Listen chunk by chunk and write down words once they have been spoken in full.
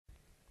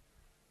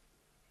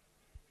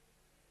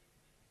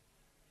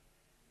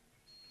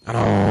And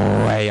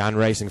away on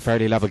racing,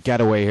 fairly level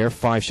getaway here.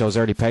 5 shows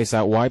early pace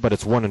out wide, but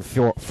it's 1 and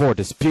 4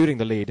 disputing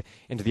the lead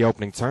into the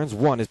opening turns.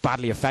 1 is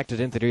badly affected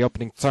into the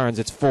opening turns.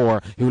 It's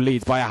 4 who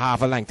leads by a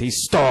half a length.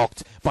 He's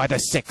stalked by the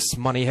 6,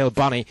 Moneyhill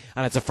Bonnie,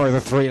 and it's a further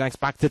 3 lengths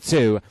back to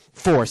 2.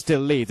 4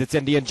 still leads. It's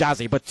Indian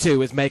Jazzy, but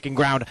 2 is making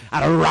ground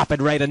at a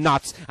rapid rate of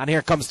knots. And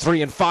here comes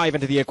 3 and 5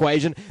 into the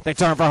equation. They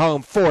turn for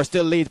home. 4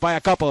 still leads by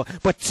a couple,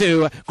 but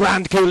 2,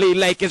 GRANDCOULEE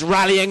Lake is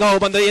rallying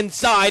home on the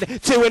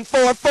inside. 2 and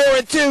 4, 4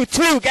 and 2.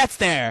 2 gets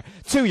there.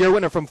 2, your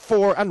winner from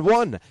 4 and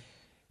 1.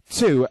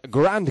 2,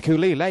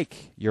 GRANDCOULEE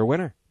Lake, your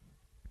winner.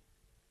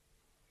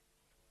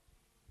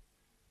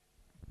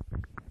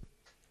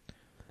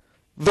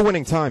 The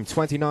winning time,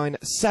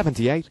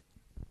 29.78.